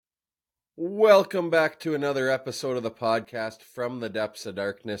Welcome back to another episode of the podcast, From the Depths of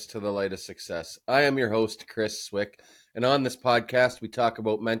Darkness to the Light of Success. I am your host, Chris Swick, and on this podcast, we talk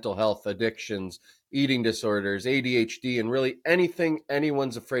about mental health, addictions, eating disorders, ADHD, and really anything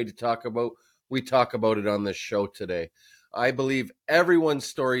anyone's afraid to talk about, we talk about it on this show today. I believe everyone's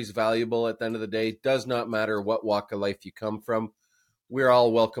story is valuable at the end of the day. It does not matter what walk of life you come from. We're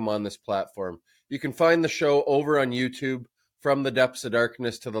all welcome on this platform. You can find the show over on YouTube, From the Depths of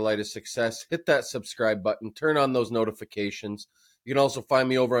Darkness to the Light of Success. Hit that subscribe button. Turn on those notifications. You can also find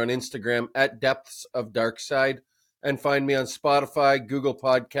me over on Instagram at Depths of Darkside, and find me on Spotify, Google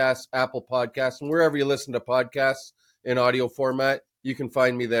Podcasts, Apple Podcasts, and wherever you listen to podcasts in audio format, you can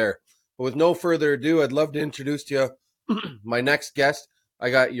find me there. But with no further ado, I'd love to introduce to you my next guest.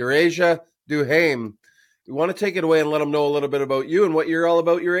 I got Euraysia Duhaime. You want to take it away and let them know a little bit about you and what you're all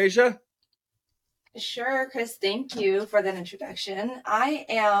about, Euraysia? Sure, Chris. Thank you for that introduction. I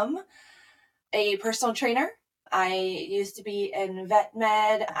am a personal trainer. I used to be in vet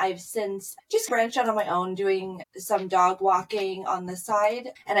med. I've since just branched out on my own, doing some dog walking on the side,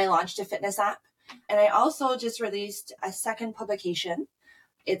 and I launched a fitness app. And I also just released a second publication.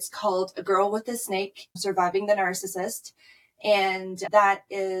 It's called A Girl with a Snake, Surviving the Narcissist. And that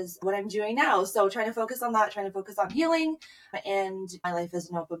is what I'm doing now. So trying to focus on that, trying to focus on healing. And my life is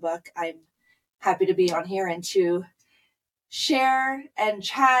an open book. I'm happy to be on here and to share and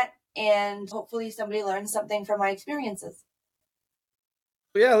chat, and hopefully somebody learns something from my experiences.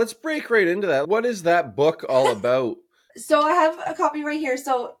 Yeah, let's break right into that. What is that book all about? So I have a copy right here.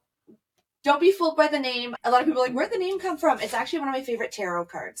 So don't be fooled by the name. A lot of people are like, where'd the name come from? It's actually one of my favorite tarot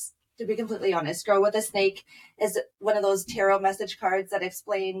cards, to be completely honest. Girl with a Snake is one of those tarot message cards that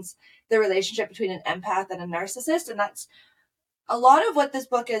explains the relationship between an empath and a narcissist. And that's a lot of what this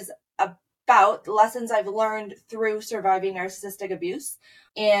book is about, lessons I've learned through surviving narcissistic abuse.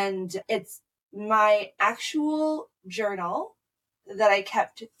 And it's my actual journal that I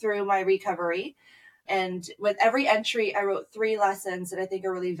kept through my recovery. And with every entry, I wrote 3 lessons that I think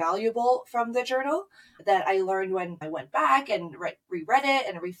are really valuable from the journal that I learned when I went back and reread it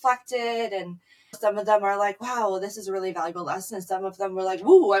and reflected. And some of them are like, wow, this is a really valuable lesson. And some of them were like,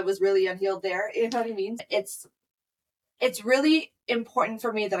 woo, I was really unhealed there. You know what I mean? It's really important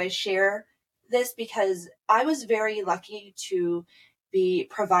for me that I share this because I was very lucky to be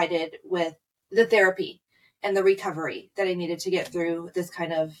provided with the therapy and the recovery that I needed to get through this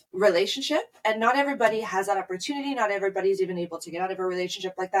kind of relationship. And not everybody has that opportunity. Not everybody's even able to get out of a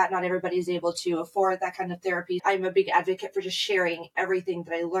relationship like that. Not everybody's able to afford that kind of therapy. I'm a big advocate for just sharing everything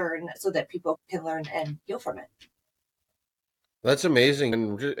that I learn so that people can learn and heal from it. That's amazing,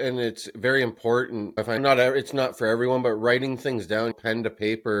 and it's very important. I find it's not for everyone, but writing things down, pen to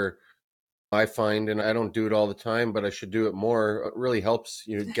paper, I find, and I don't do it all the time, but I should do it more. It really helps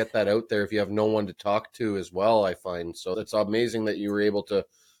you get that out there if you have no one to talk to as well, I find. So it's amazing that you were able to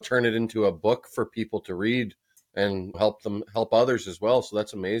turn it into a book for people to read and help others as well. So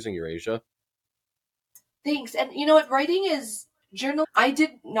that's amazing, Euraysia. Thanks. And you know what? Writing is journal. I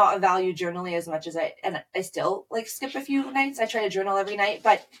did not value journaling as much as I still like skip a few nights. I try to journal every night,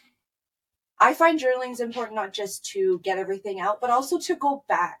 but I find journaling is important not just to get everything out, but also to go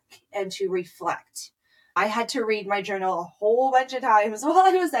back and to reflect. I had to read my journal a whole bunch of times while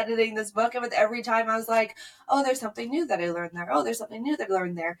I was editing this book. And with every time I was like, oh, there's something new that I learned there. Oh, there's something new that I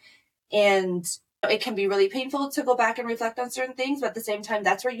learned there. And it can be really painful to go back and reflect on certain things. But at the same time,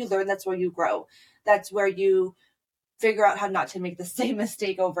 that's where you learn. That's where you grow. That's where you figure out how not to make the same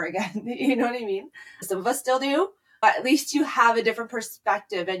mistake over again. You know what I mean? Some of us still do. But at least you have a different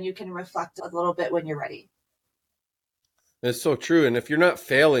perspective and you can reflect a little bit when you're ready. It's so true. And if you're not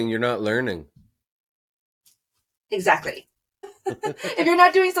failing, you're not learning. Exactly. If you're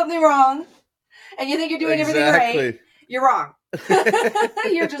not doing something wrong and you think you're doing everything right, you're wrong.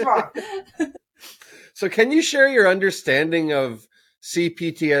 You're just wrong. So can you share your understanding of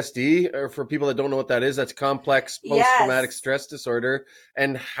CPTSD, or for people that don't know what that is? That's complex post-traumatic stress disorder,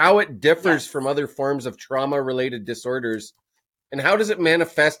 and how it differs from other forms of trauma-related disorders, and how does it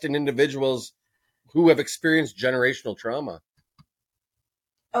manifest in individuals who have experienced generational trauma?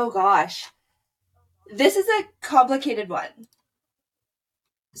 Oh gosh, this is a complicated one.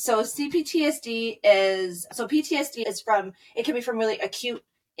 So PTSD is from, it can be from really acute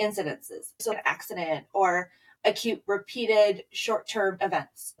incidences. So an accident or acute repeated short-term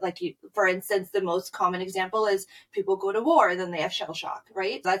events. Like for instance, the most common example is people go to war and then they have shell shock,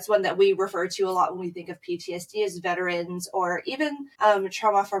 right? That's one that we refer to a lot when we think of PTSD as veterans, or even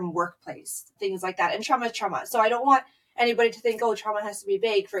trauma from workplace, things like that. And trauma is trauma. So I don't want anybody to think, oh, trauma has to be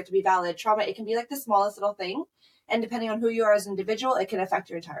vague for it to be valid. Trauma, it can be like the smallest little thing. And depending on who you are as an individual, it can affect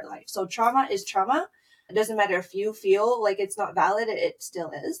your entire life. So trauma is trauma. It doesn't matter if you feel like it's not valid, it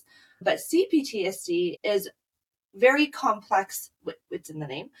still is. But CPTSD is very complex, it's in the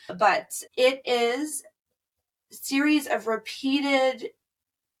name, but it is a series of repeated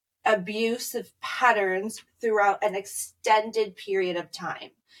abusive patterns throughout an extended period of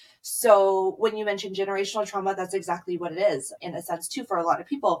time. So when you mention generational trauma, that's exactly what it is in a sense too for a lot of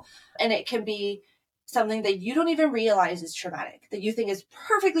people. And it can be something that you don't even realize is traumatic, that you think is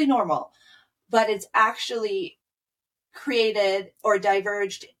perfectly normal, but it's actually created or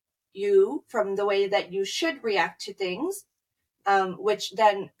diverged you from the way that you should react to things, which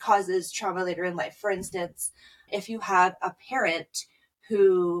then causes trauma later in life. For instance, if you have a parent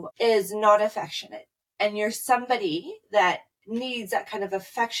who is not affectionate and you're somebody that needs that kind of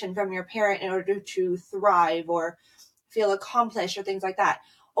affection from your parent in order to thrive or feel accomplished or things like that,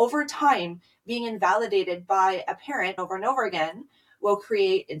 over time, being invalidated by a parent over and over again will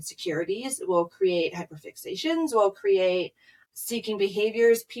create insecurities, will create hyperfixations, will create seeking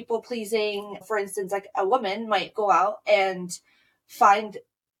behaviors, people pleasing. For instance, like a woman might go out and find,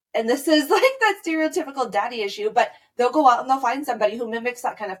 and this is like that stereotypical daddy issue, but they'll go out and they'll find somebody who mimics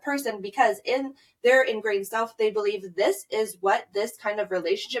that kind of person because in their ingrained self, they believe this is what this kind of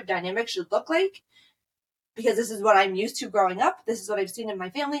relationship dynamic should look like because this is what I'm used to growing up. This is what I've seen in my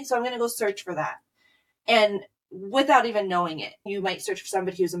family. So I'm going to go search for that. And without even knowing it, you might search for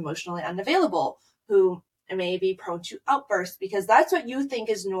somebody who's emotionally unavailable, who may be prone to outbursts because that's what you think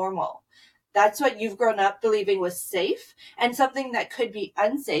is normal. That's what you've grown up believing was safe, and something that could be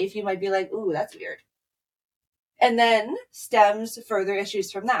unsafe, you might be like, ooh, that's weird. And then stems further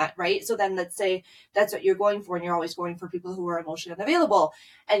issues from that, right? So then let's say that's what you're going for, and you're always going for people who are emotionally unavailable,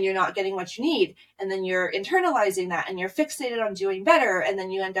 and you're not getting what you need. And then you're internalizing that, and you're fixated on doing better. And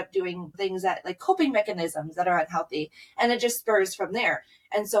then you end up doing things that like coping mechanisms that are unhealthy. And it just spurs from there.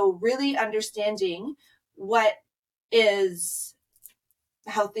 And so really understanding what is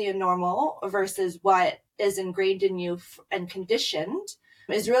healthy and normal versus what is ingrained in you and conditioned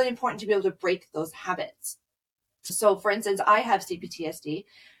is really important to be able to break those habits. So for instance, I have CPTSD,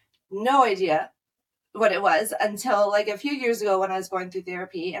 no idea what it was until like a few years ago when I was going through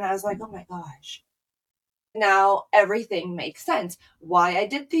therapy, and I was like, oh my gosh, now everything makes sense. Why I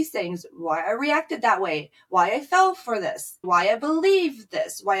did these things, why I reacted that way, why I fell for this, why I believed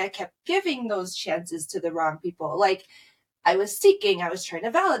this, why I kept giving those chances to the wrong people. Like I was seeking, I was trying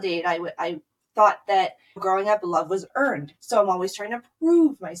to validate. I thought that growing up, love was earned. So I'm always trying to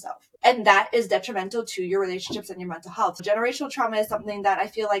prove myself. And that is detrimental to your relationships and your mental health. Generational trauma is something that I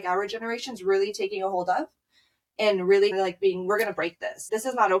feel like our generation's really taking a hold of and really like we're going to break this. This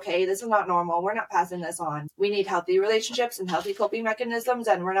is not okay. This is not normal. We're not passing this on. We need healthy relationships and healthy coping mechanisms.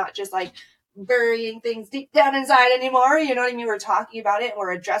 And we're not just like burying things deep down inside anymore. You know what I mean? We're talking about it and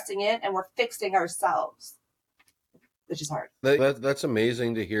we're addressing it and we're fixing ourselves, which is hard. That's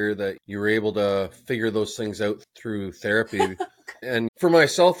amazing to hear that you were able to figure those things out through therapy. And for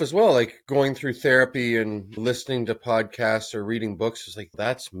myself as well, like going through therapy and listening to podcasts or reading books is like,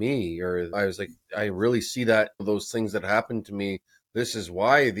 that's me. Or I was like, I really see that those things that happened to me, this is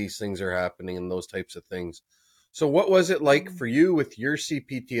why these things are happening and those types of things. So what was it like for you with your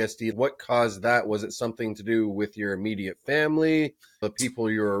CPTSD? What caused that? Was it something to do with your immediate family, the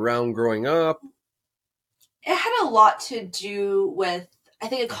people you were around growing up? It had a lot to do with, I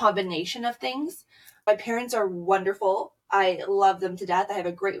think, a combination of things. My parents are wonderful. I love them to death. I have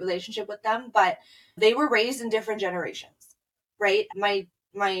a great relationship with them, but they were raised in different generations, right? My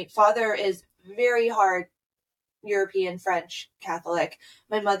father is very hard European French Catholic.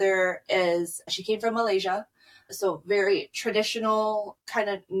 My mother she came from Malaysia, so very traditional kind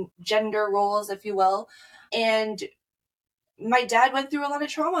of gender roles, if you will. And my dad went through a lot of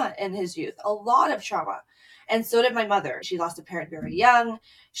trauma in his youth, a lot of trauma. And so did my mother. She lost a parent very young.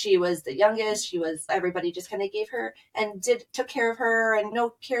 She was the youngest. Everybody just kind of gave her and took care of her and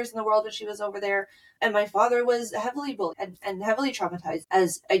no cares in the world when she was over there. And my father was heavily bullied and heavily traumatized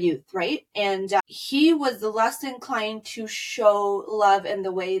as a youth, right? And he was less inclined to show love in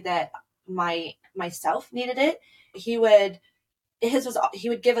the way that myself needed it. He would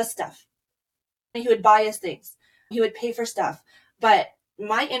give us stuff. He would buy us things. He would pay for stuff. But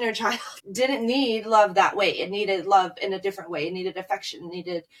my inner child didn't need love that way. It needed love in a different way. It needed affection. It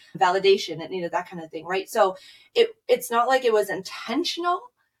needed validation. It needed that kind of thing, right? So it's not like it was intentional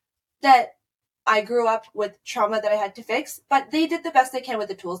that I grew up with trauma that I had to fix, but they did the best they can with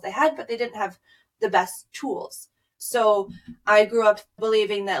the tools they had, but they didn't have the best tools. So I grew up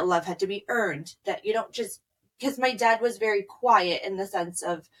believing that love had to be earned, that you don't just because my dad was very quiet in the sense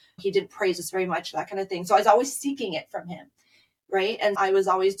of he didn't praise us very much, that kind of thing. So I was always seeking it from him, right? And I was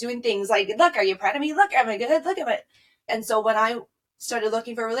always doing things like, look, are you proud of me? Look, am I good? Look at it. And so when I started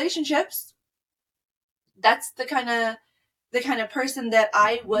looking for relationships, that's the kind of person that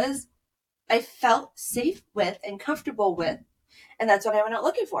I felt safe with and comfortable with. And that's what I went out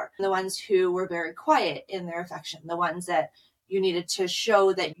looking for. The ones who were very quiet in their affection, the ones that you needed to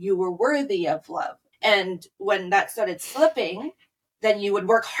show that you were worthy of love. And when that started slipping, then you would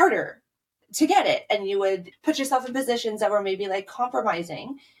work harder to get it. And you would put yourself in positions that were maybe like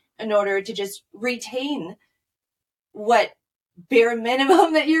compromising in order to just retain what bare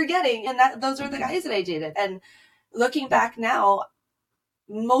minimum that you're getting. And those were the guys that I dated. And looking back now,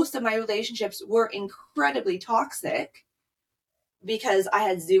 most of my relationships were incredibly toxic because I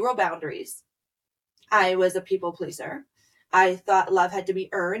had zero boundaries. I was a people pleaser. I thought love had to be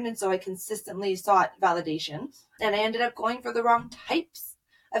earned, and so I consistently sought validation. And I ended up going for the wrong types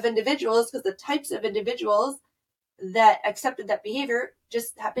of individuals because the types of individuals that accepted that behavior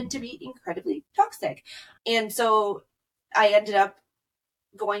just happened to be incredibly toxic. And so I ended up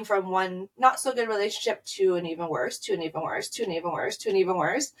going from one not so good relationship to an even worse, to an even worse, to an even worse, to an even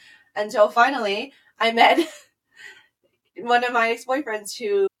worse, until finally I met one of my ex-boyfriends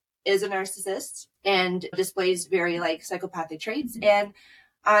who is a narcissist and displays very like psychopathic traits. And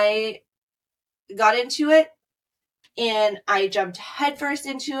I got into it and I jumped headfirst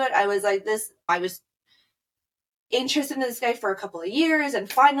into it. I was like I was interested in this guy for a couple of years,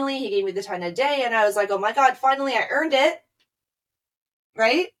 and finally he gave me the time of day, and I was like, oh my God, finally I earned it.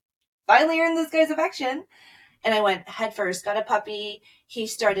 Right? Finally earned this guy's affection. And I went headfirst, got a puppy. He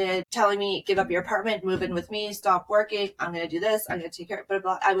started telling me, give up your apartment, move in with me, stop working. I'm going to do this. I'm going to take care of blah,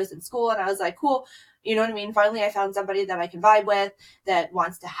 blah, blah. I was in school and I was like, cool. You know what I mean? Finally, I found somebody that I can vibe with, that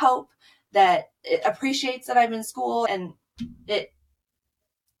wants to help, that appreciates that I'm in school. And it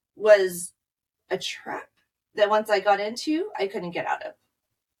was a trap that once I got into, I couldn't get out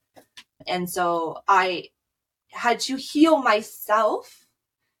of. And so I had to heal myself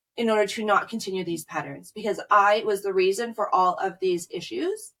in order to not continue these patterns, because I was the reason for all of these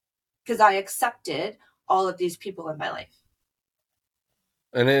issues, because I accepted all of these people in my life.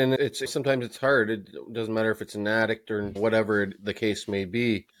 And then sometimes it's hard. It doesn't matter if it's an addict or whatever the case may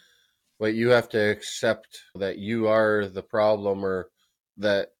be, but you have to accept that you are the problem, or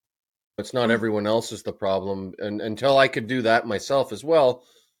that it's not everyone else is the problem. And until I could do that myself as well,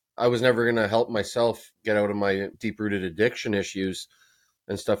 I was never going to help myself get out of my deep-rooted addiction issues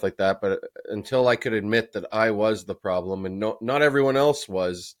and stuff like that. But until I could admit that I was the problem and not everyone else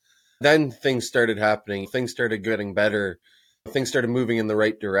was, then things started happening. Things started getting better. Things started moving in the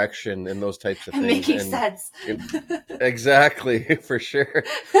right direction and those types of things. Making sense. Exactly, for sure.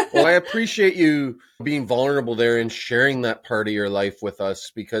 Well, I appreciate you being vulnerable there and sharing that part of your life with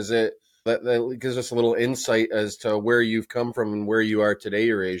us, because that gives us a little insight as to where you've come from and where you are today,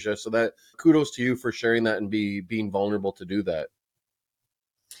 Euraysia. So that kudos to you for sharing that and being vulnerable to do that.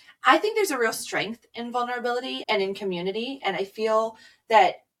 I think there's a real strength in vulnerability and in community. And I feel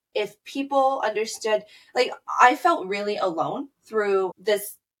that if people understood, like, I felt really alone through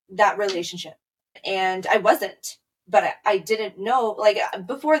that relationship, and I wasn't, but I didn't know, like,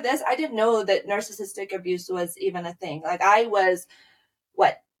 before this, I didn't know that narcissistic abuse was even a thing. Like, I was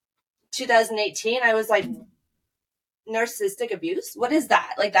 2018, I was like, narcissistic abuse? What is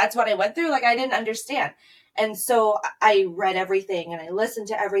that? Like, that's what I went through. Like, I didn't understand. And so I read everything and I listened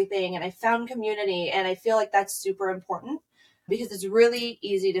to everything and I found community. And I feel like that's super important, because it's really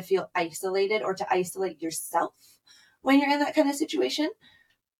easy to feel isolated or to isolate yourself when you're in that kind of situation.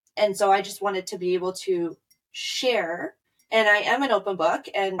 And so I just wanted to be able to share. And I am an open book,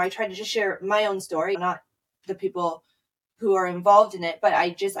 and I try to just share my own story, not the people who are involved in it. But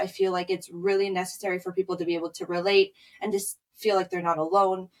I feel like it's really necessary for people to be able to relate and just feel like they're not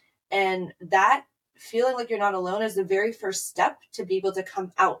alone. And that feeling like you're not alone is the very first step to be able to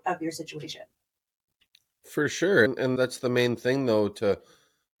come out of your situation. For sure. And that's the main thing, though,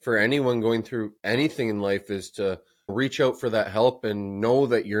 for anyone going through anything in life, is to reach out for that help and know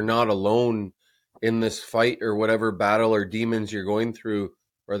that you're not alone in this fight or whatever battle or demons you're going through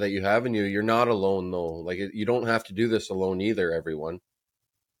or that you have in you. You're not alone, though. Like, you don't have to do this alone either, everyone.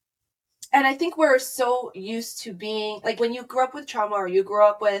 And I think we're so used to being, like, when you grow up with trauma, or you grow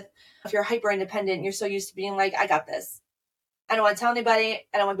up with, if you're hyper independent, you're so used to being like, I got this. I don't want to tell anybody.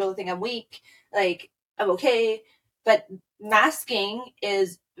 I don't want people to think I'm weak. Like, I'm okay. But masking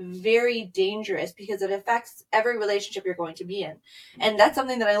is very dangerous because it affects every relationship you're going to be in. And that's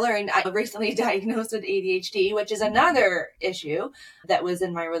something that I learned. I recently diagnosed with ADHD, which is another issue that was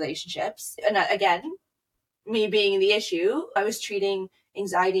in my relationships. And again, me being the issue, I was treating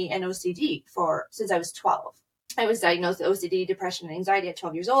anxiety and OCD since I was 12. I was diagnosed with OCD, depression, and anxiety at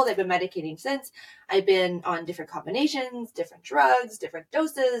 12 years old. I've been medicating since. I've been on different combinations, different drugs, different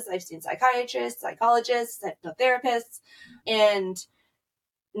doses. I've seen psychiatrists, psychologists, hypnotherapists. And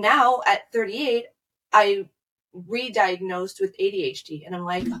now at 38, I re-diagnosed with ADHD. And I'm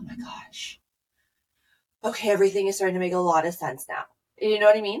like, oh my gosh. Okay, everything is starting to make a lot of sense now. You know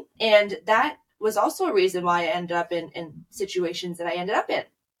what I mean? And that was also a reason why I ended up in situations that I ended up in.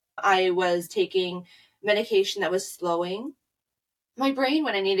 I was taking medication that was slowing my brain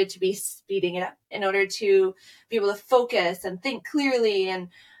when I needed to be speeding it up in order to be able to focus and think clearly and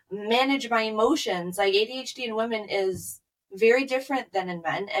manage my emotions. Like ADHD in women is very different than in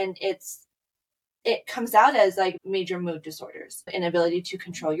men, and it comes out as like major mood disorders, inability to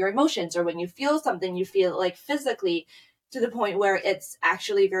control your emotions, or when you feel something, you feel like physically to the point where it's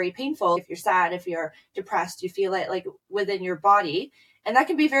actually very painful. If you're sad, if you're depressed, you feel it like within your body. And that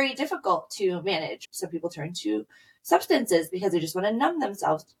can be very difficult to manage. Some people turn to substances because they just want to numb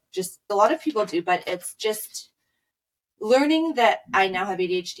themselves. Just a lot of people do, but it's just learning that I now have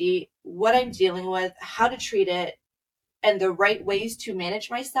ADHD, what I'm dealing with, how to treat it, and the right ways to manage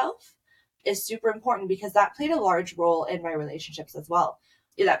myself is super important, because that played a large role in my relationships as well.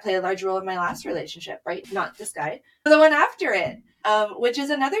 That played a large role in my last relationship, right? Not this guy, but the one after it, which is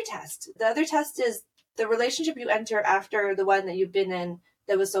another test. The other test is the relationship you enter after the one that you've been in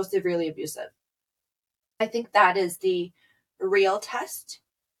that was so severely abusive. I think that is the real test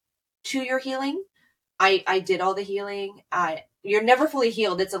to your healing. I did all the healing. You're never fully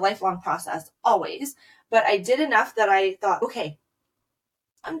healed. It's a lifelong process, always. But I did enough that I thought, okay,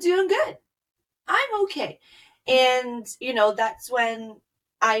 I'm doing good. I'm okay. And, that's when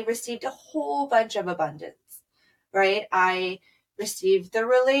I received a whole bunch of abundance, right? I received the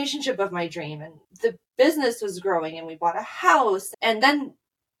relationship of my dream, and the business was growing, and we bought a house. And then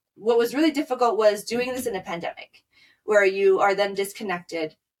what was really difficult was doing this in a pandemic, where you are then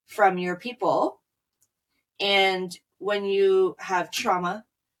disconnected from your people. And when you have trauma,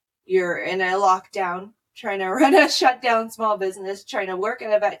 you're in a lockdown, trying to run a shut down small business, trying to work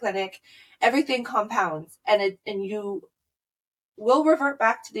at a vet clinic, everything compounds, and you will revert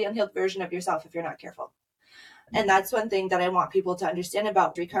back to the unhealed version of yourself if you're not careful. And that's one thing that I want people to understand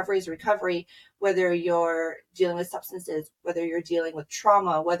about recovery is recovery, whether you're dealing with substances, whether you're dealing with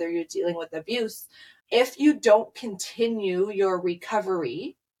trauma, whether you're dealing with abuse. If you don't continue your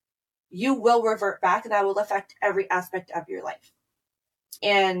recovery, you will revert back, and that will affect every aspect of your life.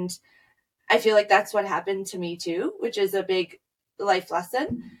 And I feel like that's what happened to me too, which is a big life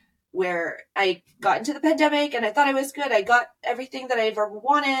lesson, where I got into the pandemic and I thought I was good. I got everything that I ever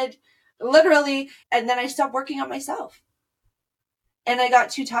wanted, literally. And then I stopped working on myself. And I got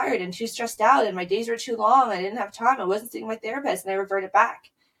too tired and too stressed out, and my days were too long. I didn't have time. I wasn't seeing my therapist, and I reverted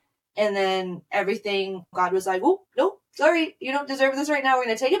back. And then everything, God was like, oh, no, sorry, you don't deserve this right now. We're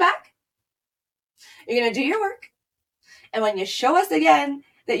going to take it back. You're going to do your work. And when you show us again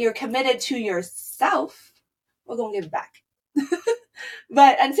that you're committed to yourself, we'll go and give it back.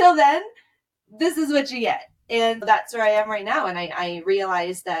 But until then, this is what you get. And that's where I am right now. And I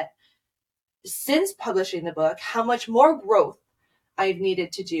realized that since publishing the book, how much more growth I've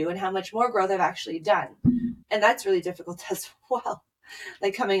needed to do and how much more growth I've actually done. And that's really difficult as well,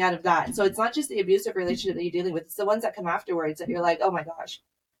 like coming out of that. So it's not just the abusive relationship that you're dealing with. It's the ones that come afterwards that you're like, oh my gosh.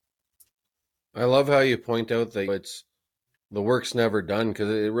 I love how you point out that the work's never done, because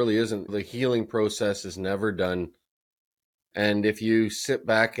it really isn't. The healing process is never done. And if you sit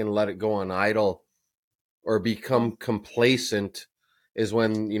back and let it go on idle or become complacent, is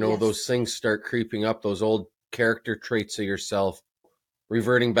when, Yes. those things start creeping up, those old character traits of yourself,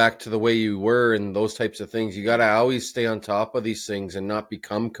 reverting back to the way you were and those types of things. You got to always stay on top of these things and not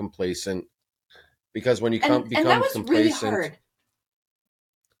become complacent, because when you become that was complacent, really hard.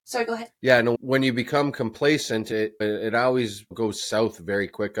 Sorry, go ahead. Yeah, no, when you become complacent, it always goes south very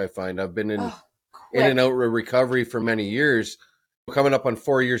quick, I find. I've been in and out of recovery for many years, coming up on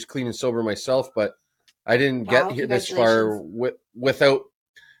 4 years clean and sober myself, but I didn't get here this far without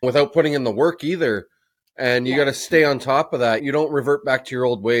putting in the work either. And you got to stay on top of that. You don't revert back to your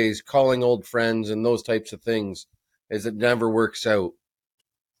old ways, calling old friends and those types of things, as it never works out.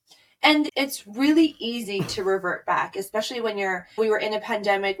 And it's really easy to revert back, especially when we were in a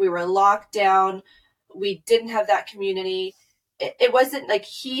pandemic, we were locked down, we didn't have that community. It wasn't like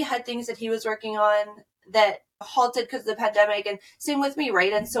he had things that he was working on that halted because of the pandemic, and same with me,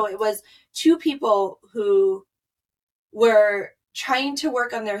 right? And so it was two people who were trying to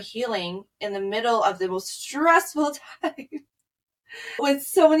work on their healing in the middle of the most stressful time with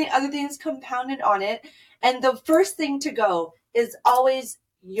so many other things compounded on it. And the first thing to go is always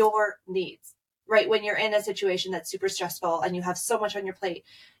your needs, right? When you're in a situation that's super stressful and you have so much on your plate,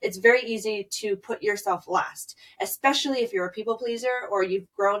 it's very easy to put yourself last, especially if you're a people pleaser or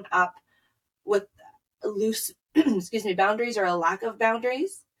you've grown up with loose, boundaries or a lack of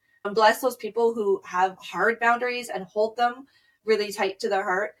boundaries. And bless those people who have hard boundaries and hold them really tight to their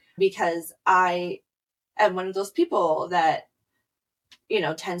heart, because I am one of those people that,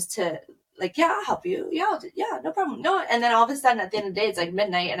 tends to like, yeah, I'll help you. Yeah, no problem. No. And then all of a sudden at the end of the day, it's like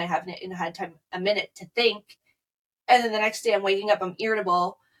midnight and I haven't had time, a minute to think. And then the next day I'm waking up, I'm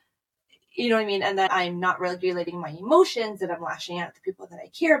irritable, you know what I mean? And then I'm not regulating my emotions and I'm lashing out at the people that I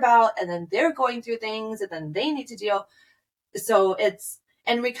care about. And then they're going through things and then they need to deal. So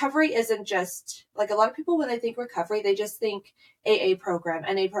and recovery isn't just like, a lot of people, when they think recovery, they just think AA program,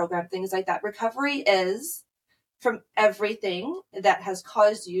 NA program, things like that. Recovery is from everything that has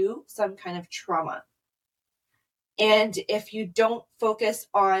caused you some kind of trauma. And if you don't focus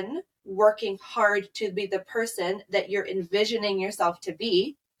on working hard to be the person that you're envisioning yourself to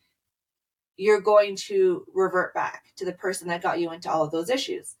be, you're going to revert back to the person that got you into all of those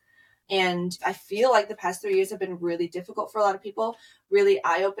issues. And I feel like the past 3 years have been really difficult for a lot of people, really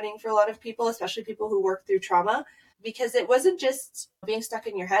eye-opening for a lot of people, especially people who work through trauma, because it wasn't just being stuck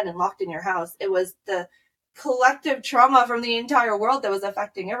in your head and locked in your house. It was the collective trauma from the entire world that was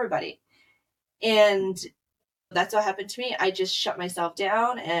affecting everybody. And that's what happened to me. I just shut myself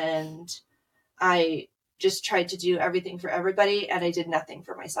down and I just tried to do everything for everybody and I did nothing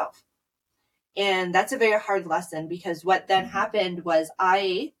for myself. And that's a very hard lesson, because what then happened was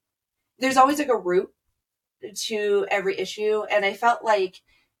there's always like a root to every issue. And I felt like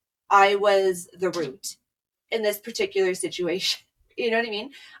I was the root in this particular situation. You know what I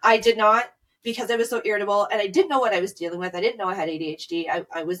mean? I did not, because I was so irritable and I didn't know what I was dealing with. I didn't know I had ADHD.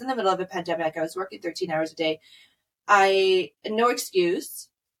 I was in the middle of a pandemic. I was working 13 hours a day. No excuse,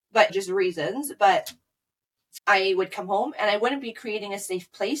 but just reasons. But I would come home and I wouldn't be creating a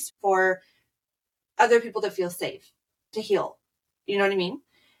safe place for other people to feel safe, to heal. You know what I mean?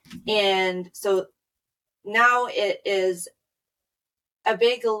 And so now it is a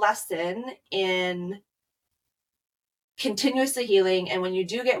big lesson in continuously healing. And when you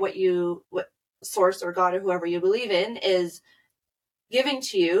do get what source or God or whoever you believe in is giving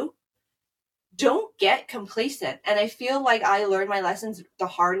to you, don't get complacent. And I feel like I learned my lessons the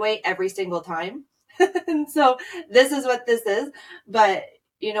hard way every single time. And so this is what this is. But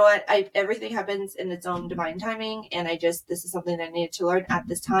you know what? Everything happens in its own divine timing. And this is something that I needed to learn at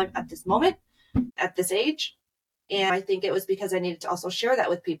this time, at this moment, at this age. And I think it was because I needed to also share that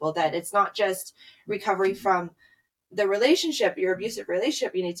with people, that it's not just recovery from the relationship, your abusive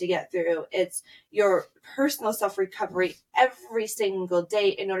relationship you need to get through. It's your personal self-recovery every single day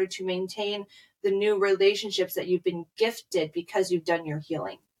in order to maintain the new relationships that you've been gifted because you've done your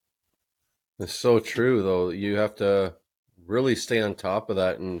healing. It's so true, though. You have to really stay on top of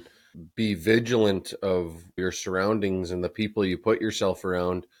that and be vigilant of your surroundings and the people you put yourself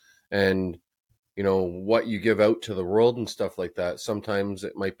around and, what you give out to the world and stuff like that. Sometimes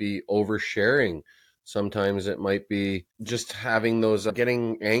it might be oversharing. Sometimes it might be just having those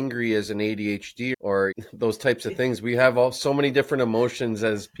getting angry as an ADHD or those types of things. We have so many different emotions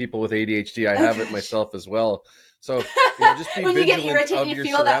as people with ADHD. I have it myself as well. So just be when you get vigilant irritated, of you your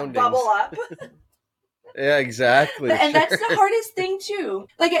feel surroundings. that bubble up. Yeah, exactly. And that's the hardest thing too.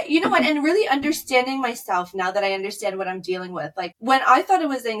 Like, you know what? And really understanding myself now that I understand what I'm dealing with. Like when I thought it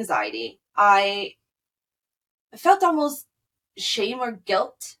was anxiety, I felt almost shame or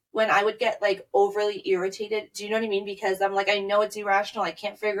guilt when I would get like overly irritated. Do you know what I mean? Because I'm like, I know it's irrational. I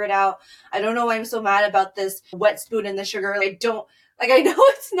can't figure it out. I don't know why I'm so mad about this wet spoon in the sugar. I know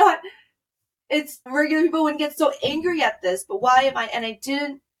it's not, it's regular people wouldn't get so angry at this, but why am I? And I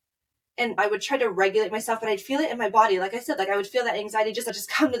didn't, and I would try to regulate myself, but I'd feel it in my body. Like I said, like I would feel that anxiety just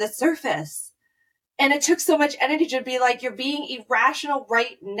come to the surface. And it took so much energy to be like, you're being irrational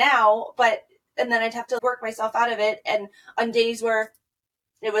right now, and then I'd have to work myself out of it. And on days where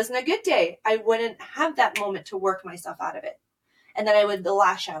it wasn't a good day, I wouldn't have that moment to work myself out of it. And then I would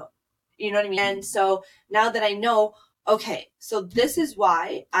lash out. You know what I mean? And so now that I know, okay, so this is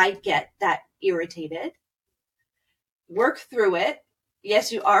why I get that irritated. Work through it.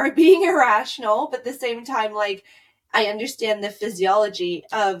 Yes, you are being irrational, but at the same time, like, I understand the physiology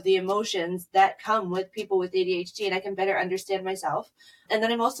of the emotions that come with people with ADHD, and I can better understand myself. And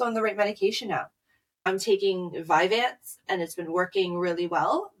then I'm also on the right medication now. I'm taking Vyvanse and it's been working really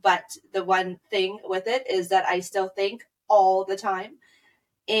well. But the one thing with it is that I still think all the time.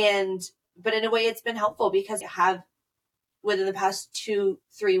 But in a way it's been helpful because I have, within the past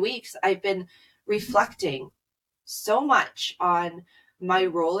 2-3 weeks, I've been reflecting so much on my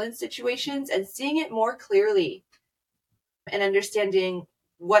role in situations and seeing it more clearly and understanding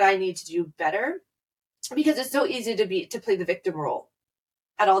what I need to do better, because it's so easy to play the victim role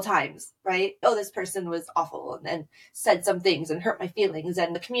at all times, right? Oh, this person was awful and said some things and hurt my feelings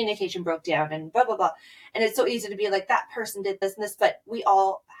and the communication broke down and blah, blah, blah. And it's so easy to be like, that person did this and this, but we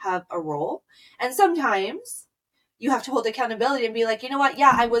all have a role. And sometimes you have to hold accountability and be like, you know what?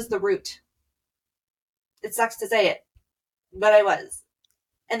 Yeah, I was the root. It sucks to say it, but I was.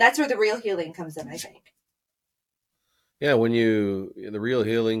 And that's where the real healing comes in, I think. Yeah, the real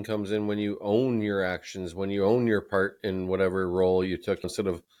healing comes in when you own your actions, when you own your part in whatever role you took, instead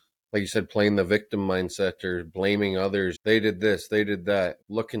of, like you said, playing the victim mindset or blaming others. They did this, they did that.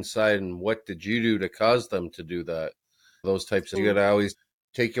 Look inside and what did you do to cause them to do that? Those types of, you got to always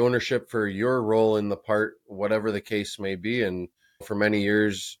take ownership for your role in the part, whatever the case may be. And for many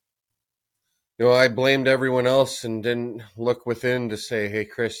years, I blamed everyone else and didn't look within to say, hey,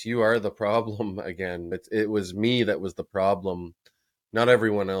 Chris, you are the problem again. It was me that was the problem, not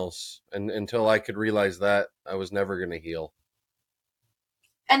everyone else. And until I could realize that, I was never going to heal.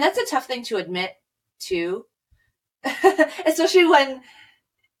 And that's a tough thing to admit, too. Especially when,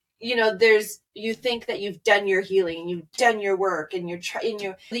 you think that you've done your healing, you've done your work, and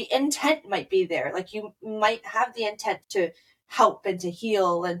the intent might be there. Like, you might have the intent to help and to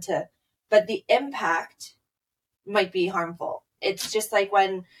heal but the impact might be harmful. It's just like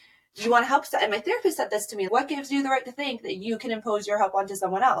when you want to help, and my therapist said this to me, what gives you the right to think that you can impose your help onto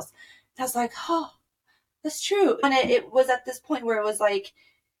someone else? And I was like, oh, that's true. And it was at this point where it was like,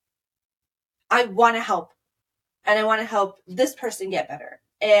 I want to help, and I want to help this person get better.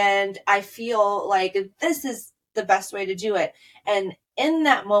 And I feel like this is the best way to do it. And in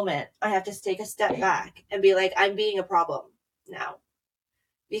that moment, I have to take a step back and be like, I'm being a problem now,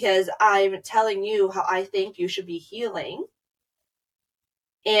 because I'm telling you how I think you should be healing.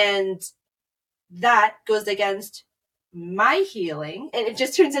 And that goes against my healing. And it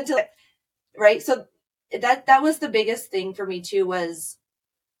just turns into, right? So that was the biggest thing for me too, was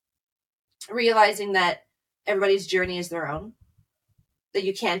realizing that everybody's journey is their own, that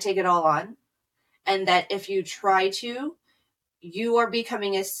you can't take it all on. And that if you try to, you are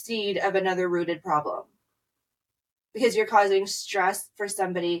becoming a seed of another rooted problem, because you're causing stress for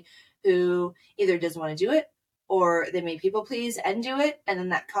somebody who either doesn't want to do it, or they may people please and do it, and then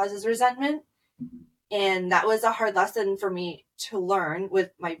that causes resentment. And that was a hard lesson for me to learn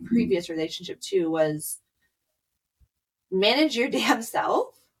with my previous relationship too, was manage your damn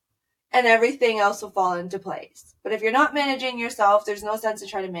self and everything else will fall into place. But if you're not managing yourself, there's no sense to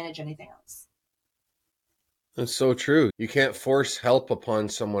try to manage anything else. That's so true. You can't force help upon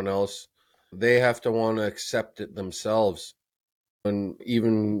someone else. They have to want to accept it themselves. And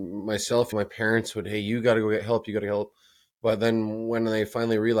even myself, my parents would, hey, you got to go get help. You got to help. But then when they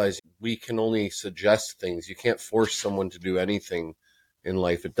finally realized we can only suggest things, you can't force someone to do anything in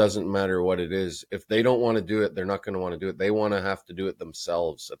life. It doesn't matter what it is. If they don't want to do it, they're not going to want to do it. They want to have to do it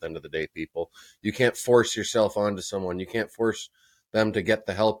themselves at the end of the day, people. You can't force yourself onto someone. You can't force them to get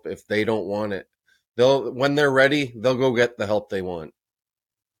the help if they don't want it. When they're ready, they'll go get the help they want.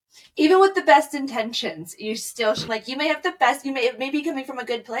 Even with the best intentions, you still you may have the best, it may be coming from a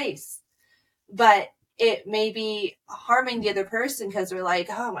good place, but it may be harming the other person because they're like,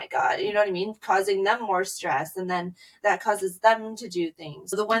 oh my God, you know what I mean? Causing them more stress. And then that causes them to do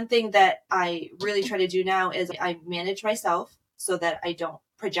things. So the one thing that I really try to do now is I manage myself so that I don't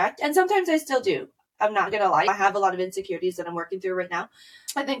project. And sometimes I still do. I'm not going to lie. I have a lot of insecurities that I'm working through right now.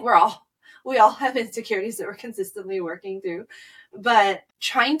 I think we all have insecurities that we're consistently working through, but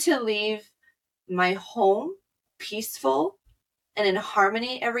trying to leave my home peaceful and in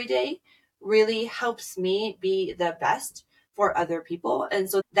harmony every day really helps me be the best for other people. And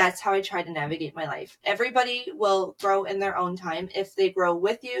so that's how I try to navigate my life. Everybody will grow in their own time. If they grow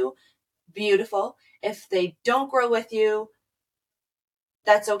with you, beautiful. If they don't grow with you,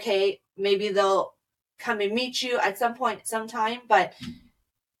 that's okay. Maybe they'll come and meet you at some point, sometime, but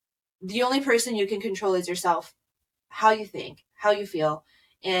the only person you can control is yourself, how you think, how you feel.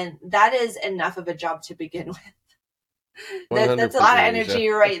 And that is enough of a job to begin with. That's a lot of energy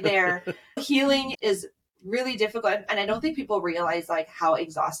right there. Healing is really difficult. And I don't think people realize how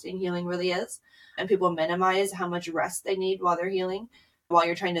exhausting healing really is. And people minimize how much rest they need while they're healing, while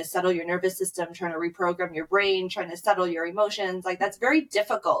you're trying to settle your nervous system, trying to reprogram your brain, trying to settle your emotions. That's very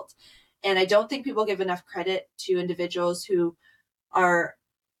difficult. And I don't think people give enough credit to individuals who are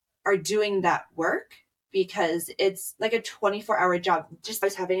doing that work, because it's like a 24-hour job. I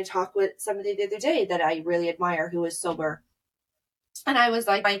was having a talk with somebody the other day that I really admire who is sober. And I was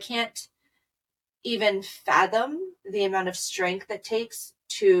like, I can't even fathom the amount of strength it takes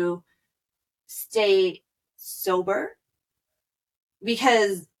to stay sober,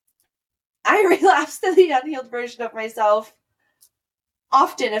 because I relapse to the unhealed version of myself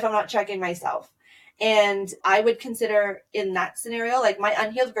often if I'm not checking myself. And I would consider in that scenario, like my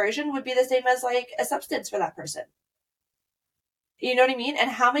unhealed version would be the same as like a substance for that person. You know what I mean? And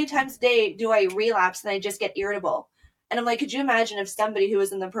how many times a day do I relapse and I just get irritable? And I'm like, could you imagine if somebody who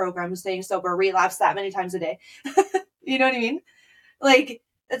was in the program staying sober relapsed that many times a day? You know what I mean? Like,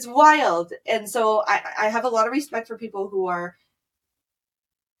 it's wild. And so I have a lot of respect for people who are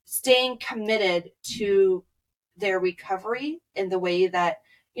staying committed to their recovery in the way that,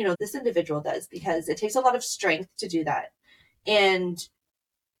 you know, this individual does, because it takes a lot of strength to do that. And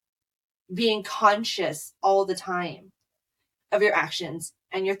being conscious all the time of your actions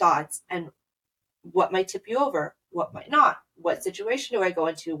and your thoughts and what might tip you over, what might not, what situation do I go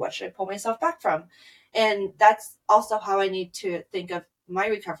into, what should I pull myself back from? And that's also how I need to think of my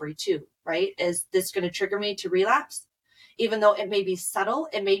recovery too, right? Is this going to trigger me to relapse? Even though it may be subtle,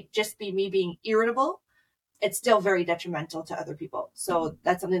 it may just be me being irritable, it's still very detrimental to other people. So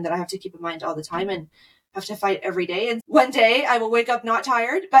that's something that I have to keep in mind all the time and have to fight every day. And one day I will wake up not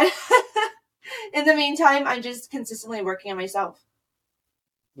tired, but in the meantime, I'm just consistently working on myself.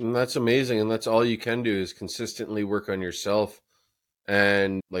 And that's amazing. And that's all you can do is consistently work on yourself.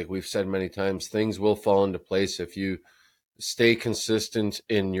 And like we've said many times, things will fall into place if you stay consistent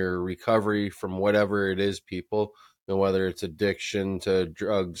in your recovery from whatever it is, people, you know, whether it's addiction to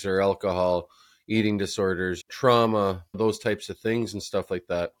drugs or alcohol, eating disorders, trauma, those types of things and stuff like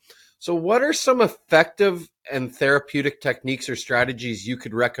that. So what are some effective and therapeutic techniques or strategies you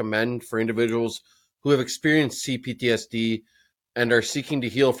could recommend for individuals who have experienced CPTSD and are seeking to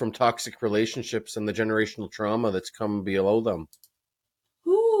heal from toxic relationships and the generational trauma that's come below them?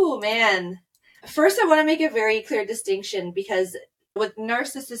 Ooh, man. First, I want to make a very clear distinction, because with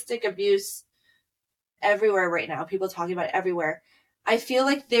narcissistic abuse everywhere right now, people talking about it everywhere, I feel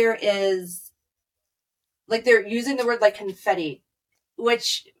like there is, like, they're using the word like confetti,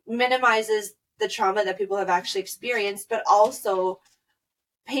 which minimizes the trauma that people have actually experienced, but also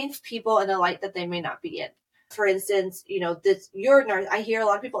paints people in a light that they may not be in. For instance, you know, I hear a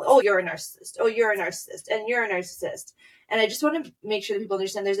lot of people, oh, you're a narcissist. Oh, you're a narcissist. And you're a narcissist. And I just want to make sure that people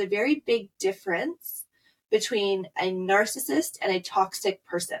understand there's a very big difference between a narcissist and a toxic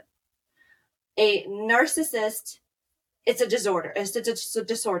person. A narcissist, it's a disorder. It's a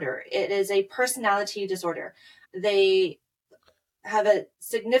disorder. It is a personality disorder. They have a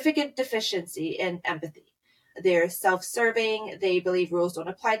significant deficiency in empathy. They're self-serving. They believe rules don't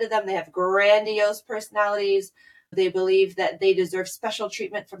apply to them. They have grandiose personalities. They believe that they deserve special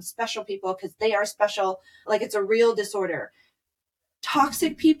treatment from special people because they are special. Like, it's a real disorder.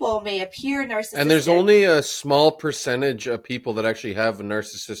 Toxic people may appear narcissistic. And there's only a small percentage of people that actually have a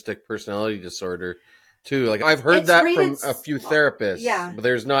narcissistic personality disorder too. Like, I've heard that from a few therapists, yeah, but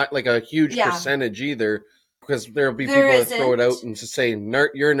there's not like a huge percentage either, because there'll be people that throw it out and just say,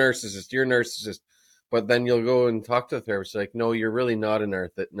 you're a narcissist, you're a narcissist. But then you'll go and talk to the therapist, like, no, you're really not a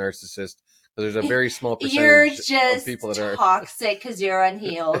narcissist. There's a very small percentage of people that are toxic because you're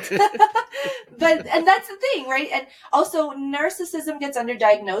unhealed. And that's the thing, right? And also, narcissism gets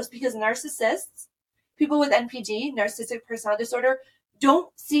underdiagnosed because narcissists, people with NPD, narcissistic personality disorder,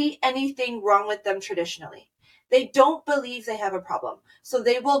 don't see anything wrong with them traditionally. They don't believe they have a problem. So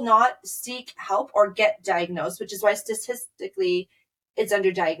they will not seek help or get diagnosed, which is why statistically it's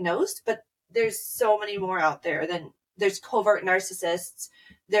underdiagnosed. But there's so many more out there. Than there's covert narcissists,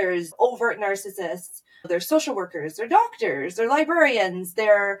 there's overt narcissists, there's social workers, they're doctors, they're librarians,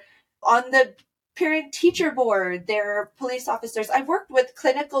 they're on the parent teacher board, they're police officers. I've worked with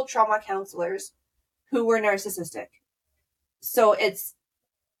clinical trauma counselors who were narcissistic. So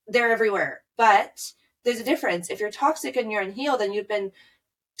they're everywhere. But there's a difference. If you're toxic and you're unhealed and you've been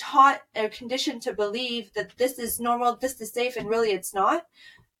taught or conditioned to believe that this is normal, this is safe, and really it's not,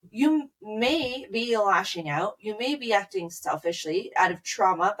 you may be lashing out. You may be acting selfishly out of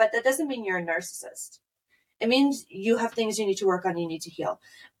trauma, but that doesn't mean you're a narcissist. It means you have things you need to work on, you need to heal.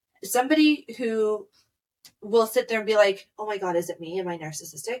 Somebody who will sit there and be like, oh my God, is it me? Am I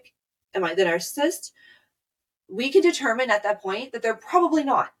narcissistic? Am I the narcissist? We can determine at that point that they're probably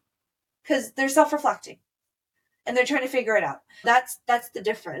not, because they're self-reflecting and they're trying to figure it out. That's the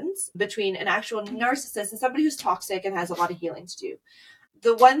difference between an actual narcissist and somebody who's toxic and has a lot of healing to do.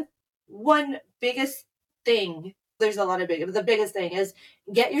 The one biggest thing, there's a lot of the biggest thing is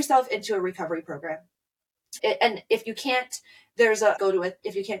get yourself into a recovery program. And if you can't There's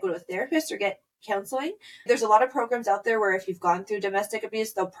if you can't go to a therapist or get counseling, there's a lot of programs out there where if you've gone through domestic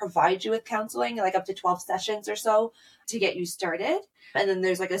abuse, they'll provide you with counseling, like up to 12 sessions or so to get you started. And then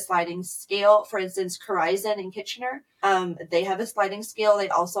there's like a sliding scale. For instance, Horizon in Kitchener, they have a sliding scale. They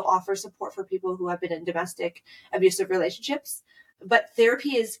also offer support for people who have been in domestic abusive relationships. But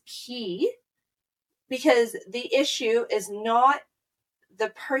therapy is key, because the issue is not the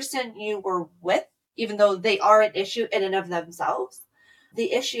person you were with, even though they are an issue in and of themselves.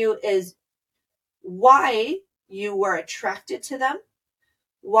 The issue is why you were attracted to them,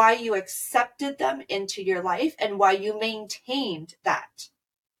 why you accepted them into your life, and why you maintained that.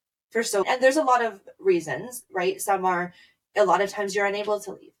 And there's a lot of reasons, right? A lot of times you're unable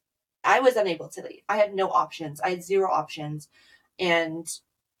to leave. I was unable to leave. I had no options. I had zero options. And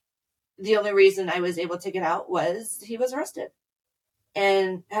the only reason I was able to get out was he was arrested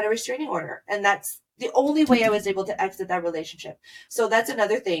and had a restraining order. And that's the only way I was able to exit that relationship. So that's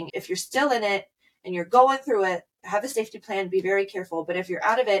another thing. If you're still in it and you're going through it, have a safety plan, be very careful. But if you're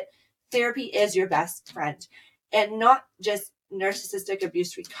out of it, therapy is your best friend. And not just narcissistic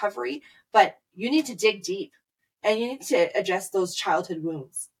abuse recovery, but you need to dig deep and you need to address those childhood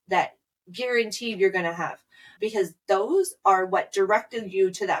wounds that guaranteed you're going to have, because those are what directed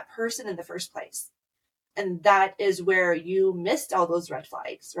you to that person in the first place. And that is where you missed all those red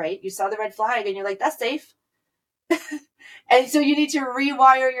flags, right? You saw the red flag and you're like, that's safe. And so you need to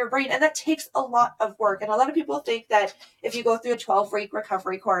rewire your brain. And that takes a lot of work. And a lot of people think that if you go through a 12-week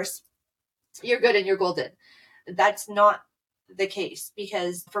recovery course, you're good and you're golden. That's not the case,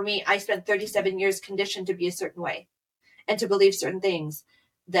 because for me, I spent 37 years conditioned to be a certain way and to believe certain things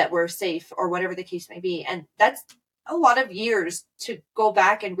that were safe or whatever the case may be. And that's a lot of years to go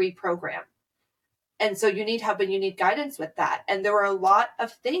back and reprogram. And so you need help and you need guidance with that. And there were a lot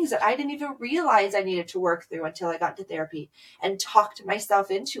of things that I didn't even realize I needed to work through until I got to therapy and talked myself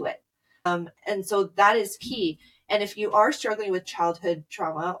into it. And so that is key. And if you are struggling with childhood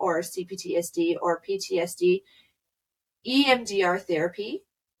trauma or CPTSD or PTSD, EMDR therapy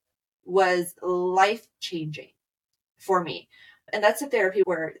was life-changing for me. And that's a therapy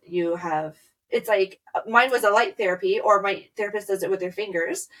where it's like, mine was a light therapy, or my therapist does it with their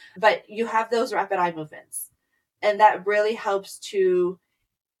fingers, but you have those rapid eye movements. And that really helps to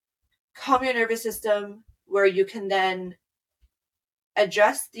calm your nervous system, where you can then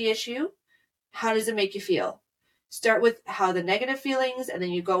address the issue. How does it make you feel? Start with how the negative feelings, and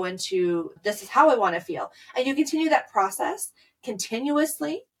then you go into, this is how I want to feel. And you continue that process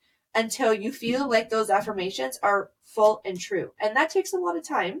continuously until you feel like those affirmations are full and true. And that takes a lot of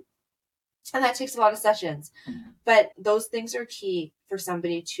time. And that takes a lot of sessions. But those things are key for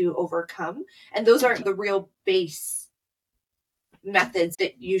somebody to overcome. And those are the real base methods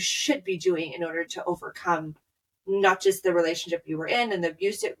that you should be doing in order to overcome not just the relationship you were in and the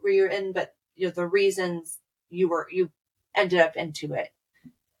abuse that you were in, but the reasons you ended up into it.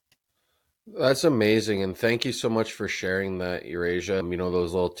 That's amazing. And thank you so much for sharing that, Euraysia.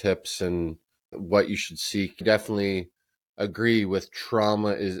 Those little tips and what you should seek. Definitely agree with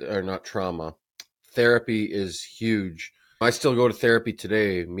therapy is huge. I still go to therapy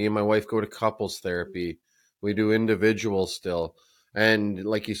today. Me and my wife go to couples therapy. We do individual still. And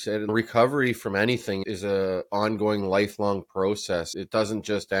like you said, recovery from anything is a ongoing, lifelong process. It doesn't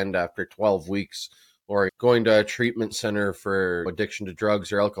just end after 12 weeks or going to a treatment center for addiction to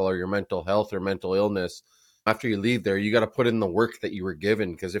drugs or alcohol or your mental health or mental illness. After you leave there, you got to put in the work that you were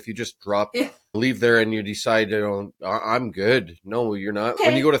given, because if you just leave there and you decide, I'm good. No, you're not. Okay.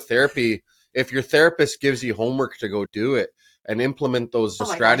 When you go to therapy, if your therapist gives you homework to go do it and implement those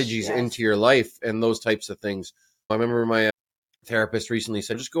strategies into your life and those types of things. I remember my therapist recently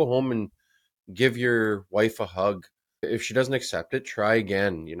said, just go home and give your wife a hug. If she doesn't accept it, try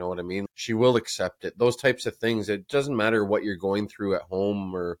again. You know what I mean? She will accept it. Those types of things. It doesn't matter what you're going through at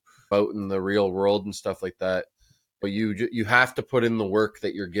home or out in the real world and stuff like that. But you have to put in the work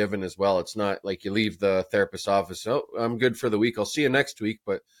that you're given as well. It's not like you leave the therapist's office, oh, I'm good for the week, I'll see you next week.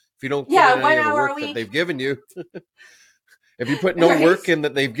 But if you don't put in any of the work that they've given you, if you put no work in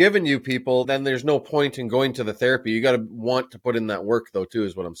that they've given you, people, then there's no point in going to the therapy. You got to want to put in that work, though, too,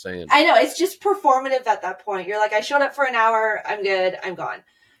 is what I'm saying. I know. It's just performative at that point. You're like, I showed up for an hour. I'm good. I'm gone.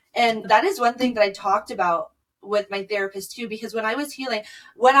 And that is one thing that I talked about with my therapist, too, because when I was healing,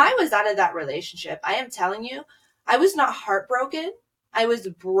 when I was out of that relationship, I am telling you, I was not heartbroken. I was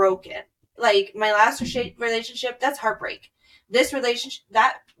broken. Like my last relationship, that's heartbreak. This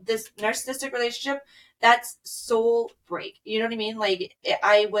narcissistic relationship, that's soul break. You know what I mean? Like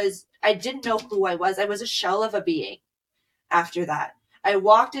I didn't know who I was. I was a shell of a being after that. I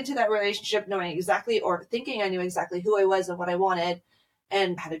walked into that relationship knowing exactly, or thinking I knew exactly who I was and what I wanted,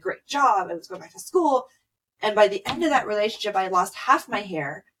 and had a great job. I was going back to school. And by the end of that relationship, I had lost half my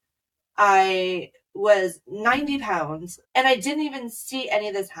hair. I was 90 pounds, and I didn't even see any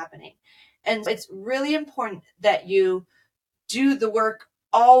of this happening. And it's really important that you do the work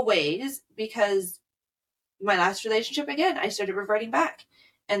always, because my last relationship, again, I started reverting back,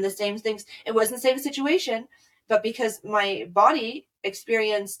 and the same things. It wasn't the same situation, but because my body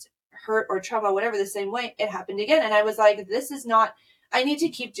experienced hurt or trauma, whatever, the same way, it happened again. And I was like, this is not, I need to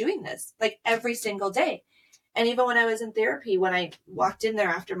keep doing this like every single day. And even when I was in therapy, when I walked in there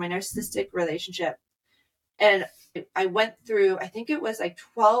after my narcissistic relationship, and I went through, I think it was like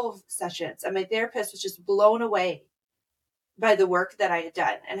 12 sessions, and my therapist was just blown away by the work that I had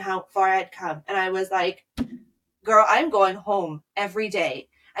done and how far I had come. And I was like, girl, I'm going home every day.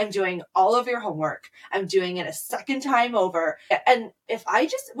 I'm doing all of your homework. I'm doing it a second time over. And if I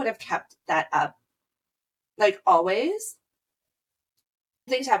just would have kept that up, like always,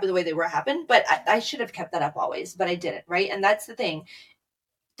 things happen the way they were happen, but I should have kept that up always, but I didn't, right? And that's the thing.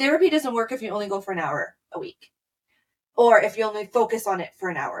 Therapy doesn't work if you only go for an hour a week, or if you only focus on it for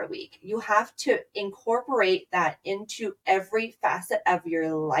an hour a week. You have to incorporate that into every facet of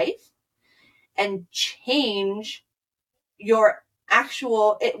your life and change your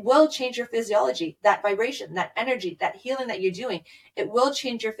it will change your physiology, that vibration, that energy, that healing that you're doing. It will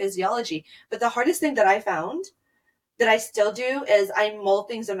change your physiology. But the hardest thing that I found, that I still do, is I mold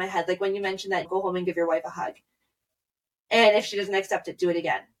things in my head. Like when you mentioned that, go home and give your wife a hug. And if she doesn't accept it, do it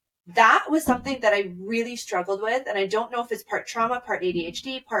again. That was something that I really struggled with. And I don't know if it's part trauma, part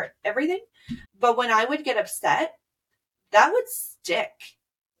ADHD, part everything. But when I would get upset, that would stick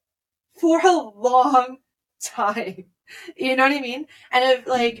for a long time. You know what I mean? And if,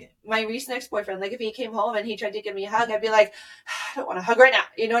 like, my recent ex-boyfriend, like if he came home and he tried to give me a hug, I'd be like, I don't want to hug right now.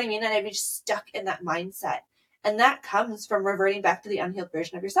 You know what I mean? And I'd be just stuck in that mindset. And that comes from reverting back to the unhealed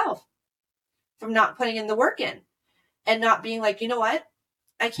version of yourself, from not putting in the work in, and not being like, you know what?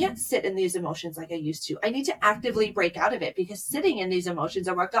 I can't sit in these emotions like I used to. I need to actively break out of it, because sitting in these emotions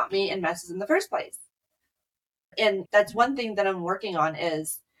are what got me in messes in the first place. And that's one thing that I'm working on,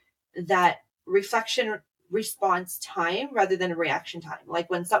 is that reflection response time rather than reaction time. Like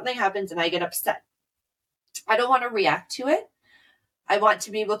when something happens and I get upset, I don't want to react to it. I want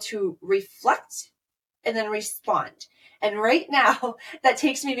to be able to reflect and then respond. And right now, that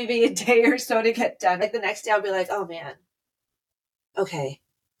takes me maybe a day or so to get done. Like the next day, I'll be like, oh man, okay,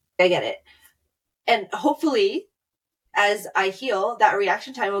 I get it. And hopefully, as I heal, that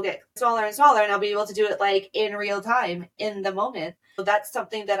reaction time will get smaller and smaller, and I'll be able to do it like in real time, in the moment. So that's